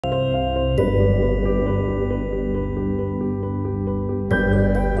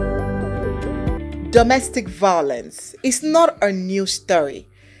Domestic violence is not a new story.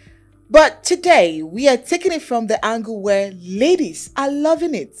 But today, we are taking it from the angle where ladies are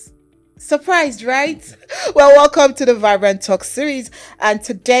loving it. Surprised, right? Well, welcome to the Vibrant Talk series. And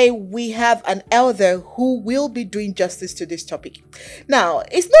today, we have an elder who will be doing justice to this topic. Now,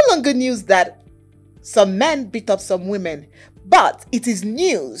 it's no longer news that some men beat up some women, but it is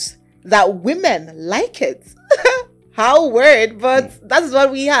news that women like it. How weird, but that's what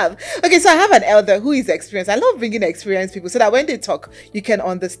we have. Okay, so I have an elder who is experienced. I love bringing experienced people so that when they talk, you can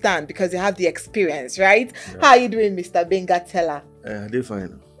understand because they have the experience, right? Yeah. How are you doing, Mr. Benga Teller? They're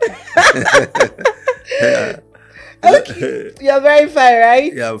fine. Okay, you're very fine,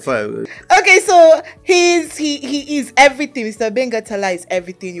 right? Yeah, I'm fine. Okay, so he is everything. Mr. Benga Teller is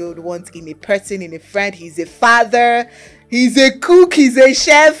everything you would want in a person, in a friend. He's a father. He's a cook, he's a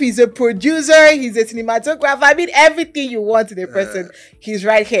chef, he's a producer, he's a cinematographer. I mean, everything you want in a person, he's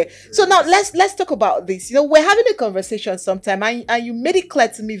right here. So now let's talk about this. You know, we're having a conversation sometime, and you made it clear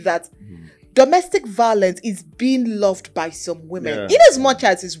to me that domestic violence is being loved by some women, in as much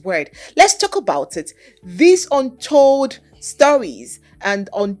as it's weird. Let's talk about it. These untold stories and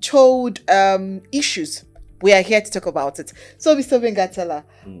untold issues. We are here to talk about it. So, Mr. Benga Teller,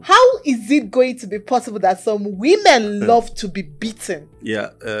 how is it going to be possible that some women love to be beaten?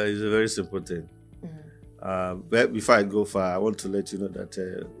 Yeah, it's a very simple thing. But before I go far, I want to let you know that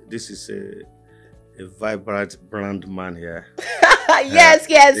this is a vibrant brand man here. Yes.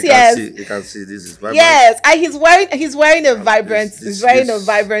 You can see this is vibrant. Yes, and he's wearing a vibrant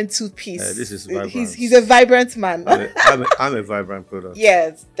vibrant two-piece. This is vibrant. He's a vibrant man. I'm a vibrant product.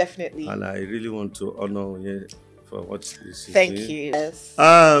 Yes, definitely. And I really want to honor you for what this is. Thank you. Yes.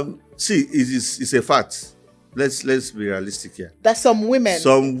 See, it's a fact. Let's be realistic here. That some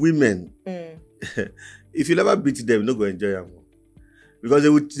women, if you never beat them, you're not going to enjoy them, because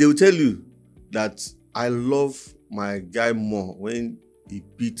they will tell you that I love my guy more when he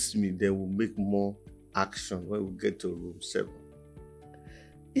beats me. They will make more action when we get to room 7.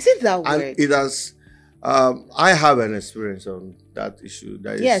 Isn't that weird? And it has. I have an experience on that issue.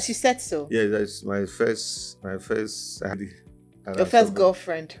 Yes, you said so. Yeah, that's my first. Your first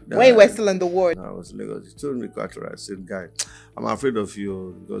girlfriend. When you were still in the ward. I was in Lagos. He told me quite right. I said, "Guy, I'm afraid of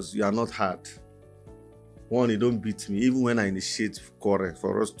you because you are not hard. One, you don't beat me, even when I initiate quarrel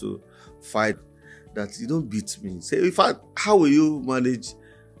for us to fight. That you don't beat me. Say, how will you manage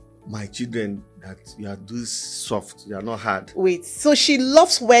my children that you are this soft, you are not hard?" Wait, so she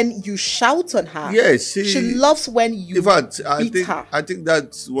loves when you shout on her? Yes, she loves when you in fact, beat her. I think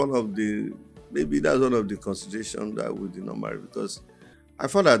that's one of the considerations that we did not marry, because I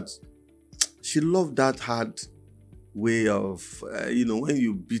found that she loved that hard way of, when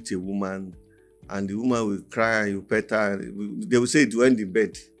you beat a woman and the woman will cry and you pet her, they will say it will end in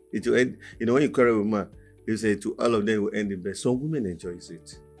bed. It will end, when you quarrel with a woman, you say to all of them will end in bed. Some women enjoys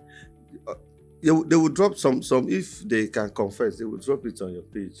it. They will drop some if they can confess, they will drop it on your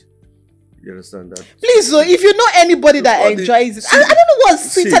page. You understand that? Please, so if you know anybody that enjoys it, I don't know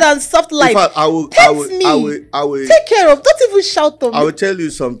what's sweeter than soft life. I will take care of. Don't even shout on me. I will tell you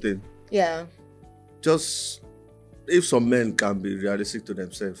something. Yeah. Just if some men can be realistic to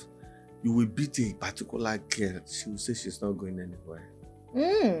themselves, you will beat a particular girl, she will say she's not going anywhere.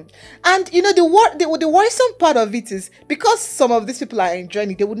 And the worrisome part of it is because some of these people are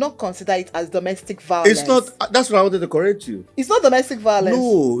enjoying it, they would not consider it as domestic violence. It's not. That's what I wanted to correct you. It's not domestic violence.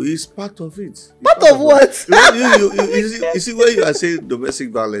 No, it's part of it. It's part of what? You see, when you are saying domestic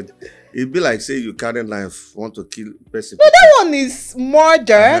violence, it'd be like saying you carry a knife, want to kill a person. No, that one is murder.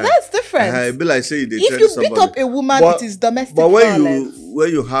 That's different. It'd be like saying if you beat up a woman, it is domestic violence. But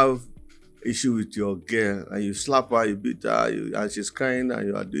when you have issue with your girl and you slap her, you beat her, and she's crying, and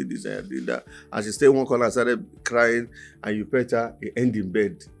you are doing this and doing that, and she stay in one corner and started crying, and you pet her, you end in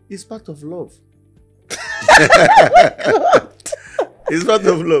bed. It's part of love. It's part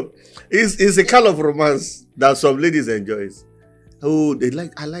of love. It's a kind of romance that some ladies enjoys. Oh,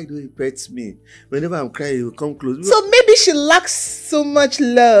 I like the way he pets me. Whenever I'm crying, he will come close. So maybe she lacks so much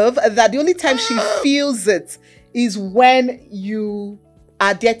love that the only time she feels it is when you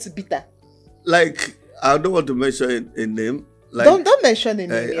are there to beat her. Like, I don't want to mention a name. Like, don't mention a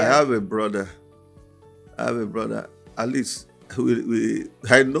name. I have a brother. At least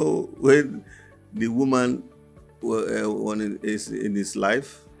I know when the woman is in his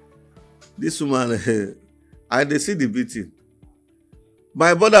life. This woman, they see the beating.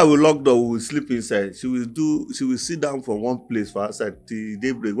 My brother will lock door. We will sleep inside. She will sit down for one place for outside till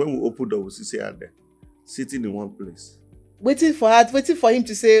daybreak. When we open door, we see her there, sitting in one place. waiting for him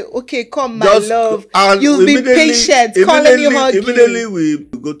to say, okay, come, my Just love. and You've been patient, calling me, hug you. Immediately we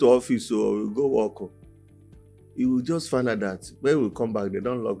go to office or we go work. You will just find out that when we come back, they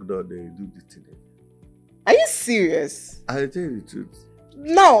don't lock door, they do the thing. Are you serious? I tell you the truth.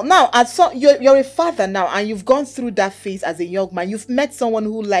 Now, you're a father now, and you've gone through that phase as a young man. You've met someone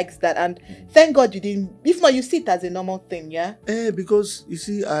who likes that, and thank God you didn't. If not, you see it as a normal thing, yeah? Because you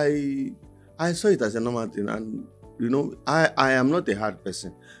see, I saw it as a normal thing, and you know, I am not a hard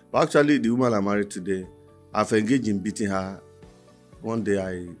person. But actually, the woman I'm married today, I've engaged in beating her. One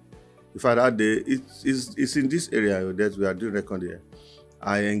day, if I that day, it's in this area that we are doing record here.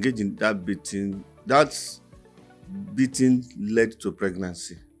 I engaged in that beating. That beating led to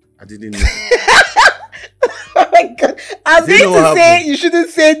pregnancy. I didn't know. Oh my God! I was going to say you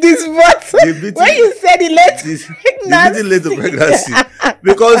shouldn't say this, but when you said it led to pregnancy, the beating led to pregnancy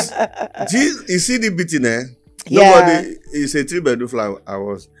because you see the beating, Nobody. It's a 3-bedroom flat.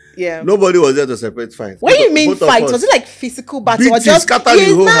 Yeah. Nobody was there to separate fight. What do you mean fight? Was it like physical battle beating, or just scatter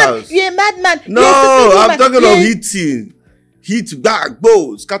the whole house? You're a madman. No, I'm talking of hitting. Hit back,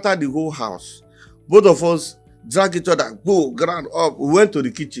 go, scatter the whole house. Both of us drag each other, go, ground up. We went to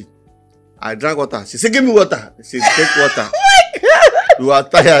the kitchen. I drank water. She said, give me water. She said, take water. Oh my God. We were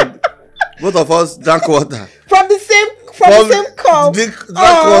tired. Both of us drank water. From the same cup. Drank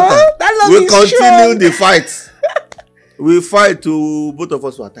water. We continue the fight. We fight to both of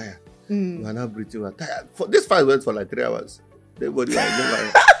us were tired. We were not breathing. We were tired. This fight went for like 3 hours. Everybody was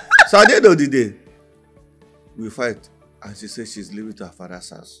so at the end of the day, we fight. And she said she's leaving to her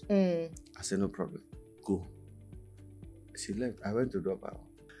father's house. I said, no problem. Go. She left. I went to drop her.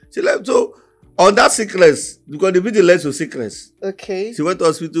 She left. So, on that sickness, because the video led to sickness. Okay. She went to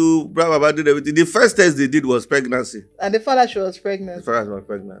hospital, blah, did everything. The first test they did was pregnancy. And they found out she was pregnant. The father was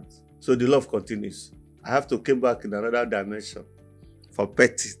pregnant. So, the love continues. I have to come back in another dimension for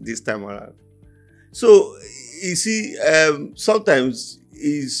petting this time around. So, you see, sometimes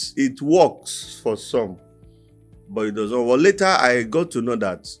it works for some. But it doesn't. Well, later I got to know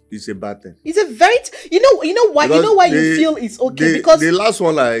that it's a bad thing. It's a very, you know why you feel it's okay because the last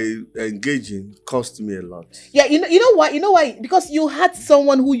one I engaged in cost me a lot. Yeah, you know why because you had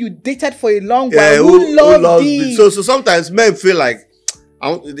someone who you dated for a long while who loved you. So sometimes men feel like,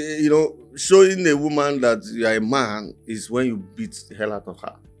 showing a woman that you are a man is when you beat the hell out of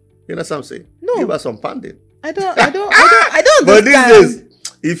her. You know what I'm saying? No, give her some pounding. I don't understand. But these days,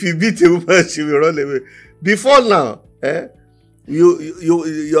 if you beat a woman, she will run away. Before now,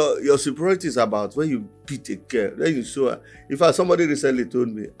 your superiority is about when you beat a girl, then you show her. In fact, somebody recently told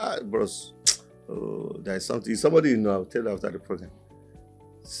me, bros, there's something. Somebody I'll tell you after the program.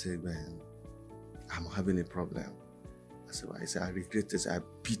 Say, man, I'm having a problem. I said, I regret this. I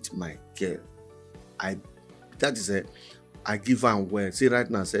beat my girl. I give her and wear. Say right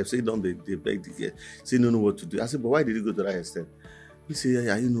now, say don't they beg the girl. Say no know what to do. I said, but why did you go to that extent? He said,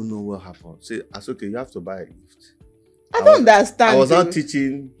 yeah, you don't know what happened. Say, I said, okay, you have to buy a gift. I don't understand. I was not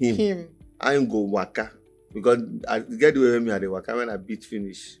teaching him. I ain't go waka. Because I get away with me at the waka when I beat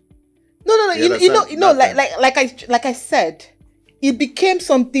finish. No. Like I said, it became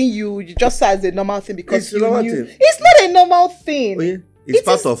something you just saw as a normal thing because it's not a normal thing. Oh, yeah? It's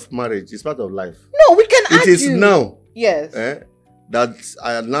part of marriage. It's part of life. No, we can argue. It is now. Yes. That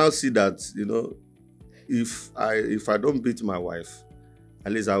I now see that, if I don't beat my wife,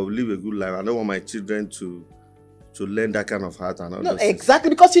 at least I will live a good life. I don't want my children to learn that kind of heart and all. No,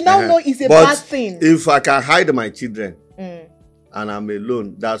 exactly, because you now know it's a bad thing. If I can hide my children and I'm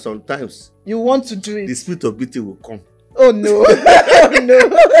alone, that sometimes you want to do it. The spirit of beating will come. Oh no. Oh, no.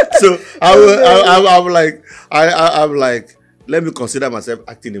 So I'm like, let me consider myself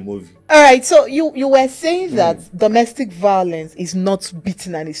acting a movie. All right, so you were saying that domestic violence is not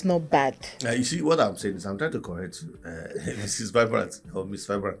beating and it's not bad. You see, what I'm saying is I'm trying to correct Mrs. Vibrant or Miss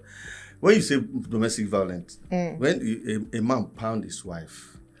Vibrant. When you say domestic violence, when a man pound his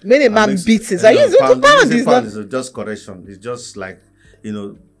wife. When a man beats his wife, it's just correction. It's just like,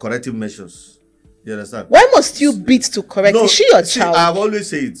 corrective measures. You understand? Why must you beat to correct? Is she your child? I've always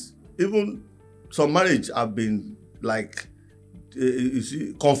said it. Even some marriage have been like,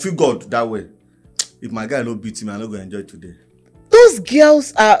 configured that way. If my guy don't beat him, I'm not going to enjoy today. Those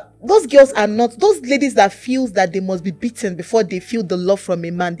girls are not those ladies that feels that they must be beaten before they feel the love from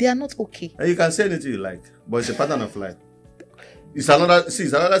a man. They are not okay. And you can say anything you like, but it's a pattern of life. It's another.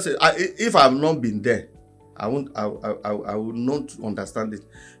 If I've not been there, I won't. I would not understand it.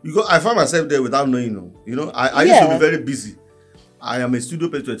 Because I find myself there without knowing. I used to be very busy. I am a studio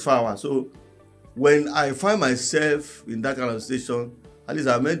person 24 hours. So when I find myself in that kind of situation, at least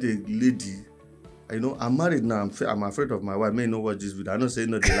I met a lady You know, I'm married now. I'm afraid of my wife. May not watch this video. I know say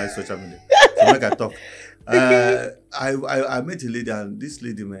no, they like social media. So make I talk. I met a lady, and this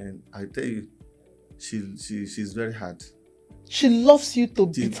lady, man, I tell you, she's very hard. She loves you to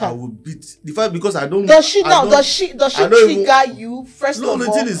beat her. I will beat the fact because I don't. Does she now? Does she trigger you first of all,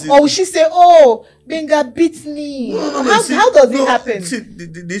 or will she say, "Oh, Benga beat me"? No, how does it happen? See,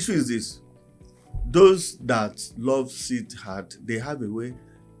 the issue is this: those that love sit hard, they have a way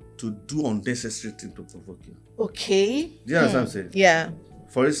to do unnecessary things to provoke you. Okay. Do you understand what I'm saying? Yeah.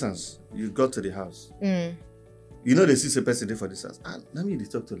 For instance, you got to the house. You know they see a person there for this house. Let me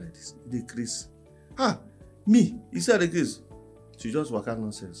talk to like this. They Chris. Me. You said the Chris. She just waka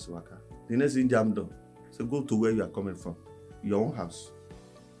nonsense, waka. The next thing jam door. So go to where you are coming from. Your own house.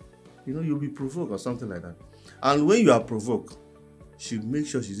 You know, you'll be provoked or something like that. And when you are provoked, she make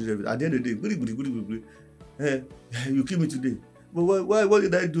sure she does everything. At the end of the day, you kill me today. But what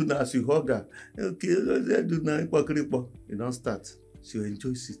did I do now? She hug her. Okay, what did I do now? You don't start. She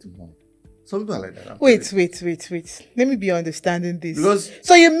enjoys it more. Something like that. Wait. Let me be understanding this. Because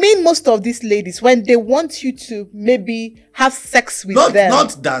so you mean most of these ladies, when they want you to maybe have sex with them?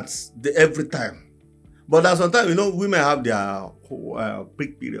 Not that every time. But that sometimes, you know, women have their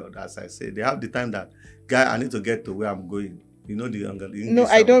peak period, as I say. They have the time that, guy, I need to get to where I'm going. You know, the younger. No,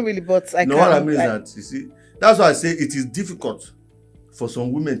 I don't really, but I can't. What I mean is that, you see, that's why I say it is difficult for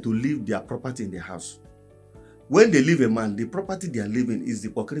some women to leave their property in their house. When they leave a man, the property they are living is the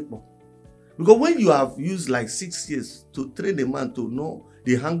pokripo. Because when you have used like 6 years to train a man to know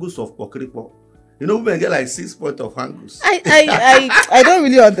the angles of pokripo, you know, women get like 6 points of angles. I don't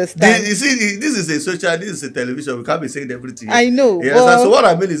really understand. You see, this is a television. We can't be saying everything. I know. Yes, so what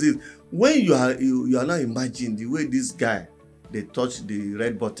I mean is this: when you are now imagining the way this guy they touch the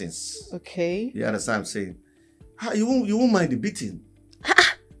red buttons. Okay. You understand what I'm saying? You won't mind the beating.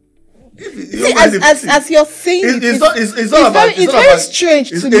 As you're saying, it's very strange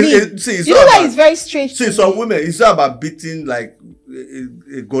to me. You know why it's very strange to me? Some women, it's not about beating like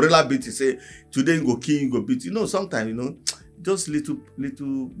a gorilla beating. Say, today you go kill, you go beat. You know, sometimes, you know, just little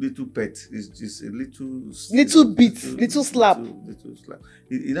pet. It's just a little beat, little slap. Little slap.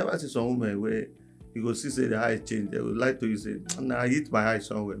 You never see some women where you go see say the eye change. They would like to say, "Nah, I hit my eye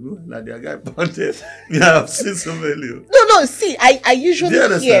somewhere." Like the guy pointed. Yeah, I've seen so many. No. See, I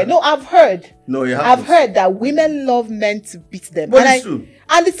usually hear. No, I've heard. No, you have. I've heard that women love men to beat them. But it's true.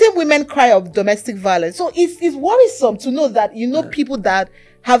 And the same women cry of domestic violence. So it's worrisome to know that people that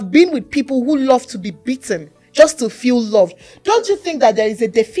have been with people who love to be beaten just to feel loved. Don't you think that there is a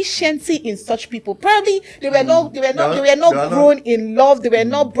deficiency in such people? Probably they were not grown in love. They were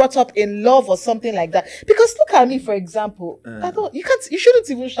not brought up in love or something like that. Because look at me, for example. You shouldn't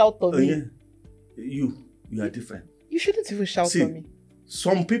even shout on me. Yeah. You are different. You shouldn't even shout on me.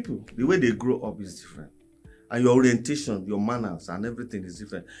 Some people, the way they grow up is different. And your orientation, your manners, and everything is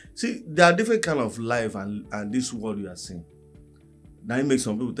different. See, there are different kind of life and this world you are seeing. Now it makes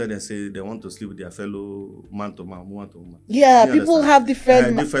some people tell them, say they want to sleep with their fellow man to man, woman to woman. Yeah, people have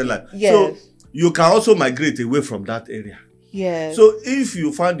different life. Yes. So you can also migrate away from that area. Yeah. So if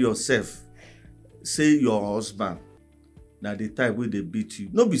you find yourself, say your husband, that the type where they beat you,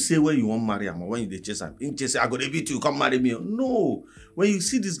 not be say when you want marry him or when you chase him, I go they beat you, come marry me. No, when you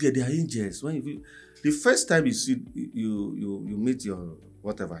see this guy, they are angels. The first time you see you meet your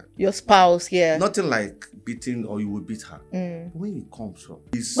whatever. Your spouse, yeah. Nothing like beating or you will beat her. When it comes up.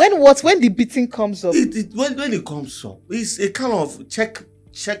 When the beating comes up? When it comes up, it's a kind of check,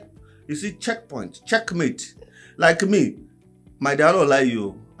 you see, checkpoint, checkmate. Like me, my dad don't lie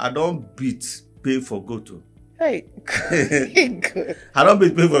you. I don't beat, pay for go to. Hey. Good. I don't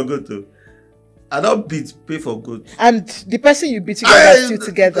beat, pay for go to. I don't beat, pay for go to. And the person you beat together still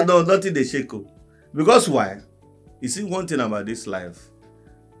together? No, nothing they shake up. Because why? You see, one thing about this life,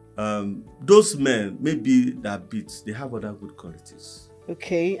 those men, maybe that beat, they have other good qualities.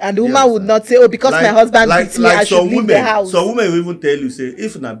 Okay, and the woman would not say, "Oh, because my husband beats me, I should leave the house." Some women will even tell you, say,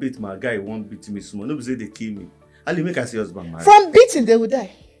 "If na beat my guy, won't beat me small. Nobody say they kill me. I'll make I see husband marry." From beating, they will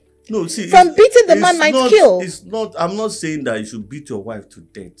die. No, see, from beating, the man might kill. It's not. I'm not saying that you should beat your wife to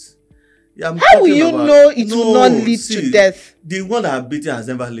death. Yeah, how will you know it will not lead to death? The one that I'm beating has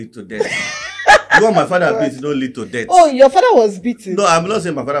never led to death. The one my father beat don't lead to death. Oh, your father was beaten. No, I'm not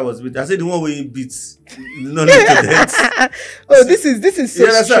saying my father was beaten. I said the one where he beats not lead to death. Oh, this is so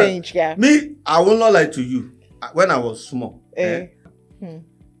strange. Yeah. Me, I will not lie to you. When I was small,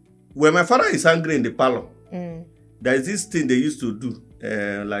 when my father is angry in the parlor, there is this thing they used to do,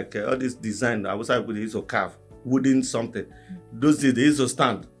 like all this design. I was able to use to carve wooden something. Those days they used to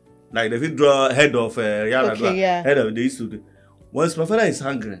stand, like they would draw head of head of they used to do. Once my father is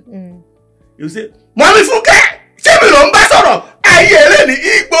angry. You say, Mommy Funke, ṣé mi ló ń bá sọ̀rọ̀? Ayé ẹlẹ́ni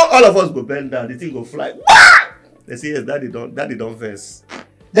Igbo. All of us go bend down. The thing go fly. Wah! They say, yes, daddy don't first.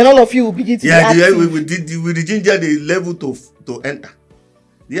 Then all of you will begin to be active. With the ginger, the level to enter.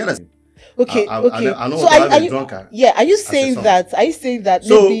 The other. Okay, okay. I know so are you drunker. Yeah, are you saying that? Are you saying that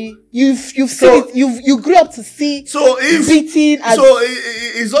so, maybe you've seen it, you grew up to see beating as so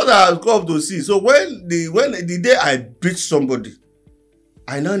it's not that I grew up to see. So when the day I beat somebody,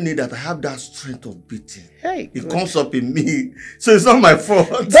 I now need that I have that strength of beating. Hey, it comes up in me. So it's not my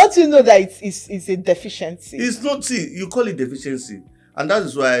fault. Don't you know that it's a deficiency? It's not, see, you call it deficiency. And that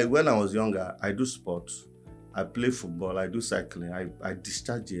is why when I was younger, I do sports. I play football, I do cycling, I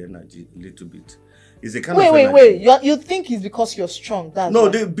discharge the energy a little bit. It's a kind of energy. Wait. You think it's because you're strong? That's no, why.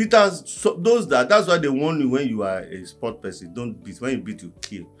 they beat us. So that's why they warn you when you are a sport person. Don't beat. When you beat, you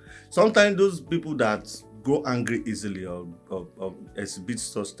kill. Sometimes those people that grow angry easily or exhibit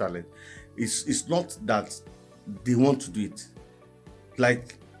such talent, it's not that they want to do it.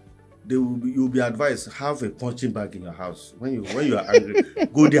 Like you'll be advised, have a punching bag in your house when you are angry.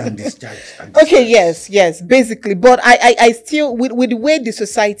 Go there and discharge. Okay, yes, basically. But I still, with the way the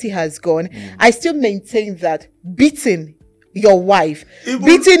society has gone, I still maintain that beating your wife,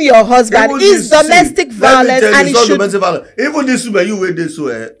 beating your husband is domestic violence, and it should. Domestic violence. Even this woman, you wait this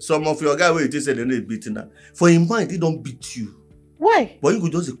way. Some of your guys where it is said they beating her. For in mind, they don't beat you. Why? But you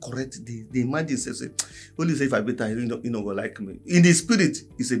could just correct the mind itself. Say, only say if I beat her, you know, go like me. In the spirit,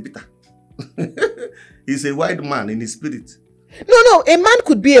 he's a bitter. He's a wild man in his spirit. No, a man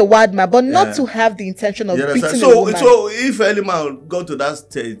could be a wild man, but not to have the intention of beating a woman. So if any man go to that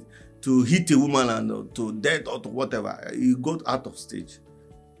stage to hit a woman and to death or to whatever, he got out of stage.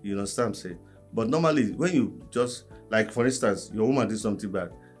 You understand what I'm saying? But normally, when you just, like for instance, your woman did something bad,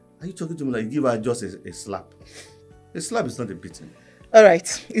 are you talking to me like give her just a slap? A slap is not a beating. All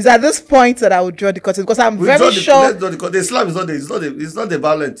right. It's at this point that I would draw the curtain because I'm very sure. Let's draw the curtain. The slap is not a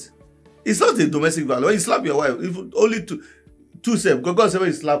violent. It's not a domestic violence. When you slap your wife, if only two self. God said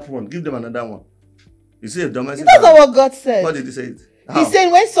when you slap one, give them another one. You see a domestic violence. That's not what God said. What did he say? He's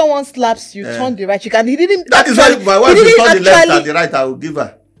saying when someone slaps you, turn the right cheek, and he didn't. That is why my wife will turn the left and the right. I will give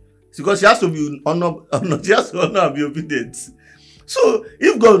her. It's because she has to be she has to honor and be obedient. So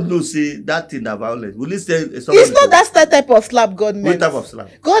if God knows, say that thing that violence, will he say? It's not that type of slap God means. What type of slap?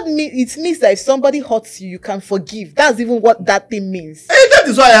 God means it means that if somebody hurts you, you can forgive. That's even what that thing means. Hey, that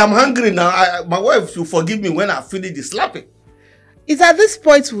is why I am hungry now. My wife should forgive me when I finish the slapping. It's at this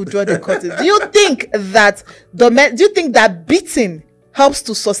point we'll draw the curtain. Do you think that beating helps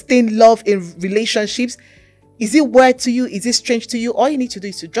to sustain love in relationships? Is it weird to you? Is it strange to you? All you need to do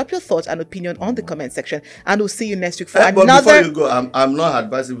is to drop your thoughts and opinion on the comment section, and we'll see you next week for another. But before you go, I'm not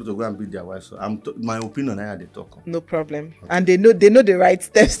advising people to go and beat their wives. So my opinion, I had to talk. No problem. Okay. And they know the right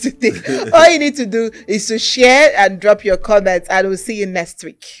steps to take. All you need to do is to share and drop your comments, and we'll see you next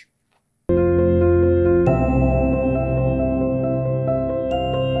week.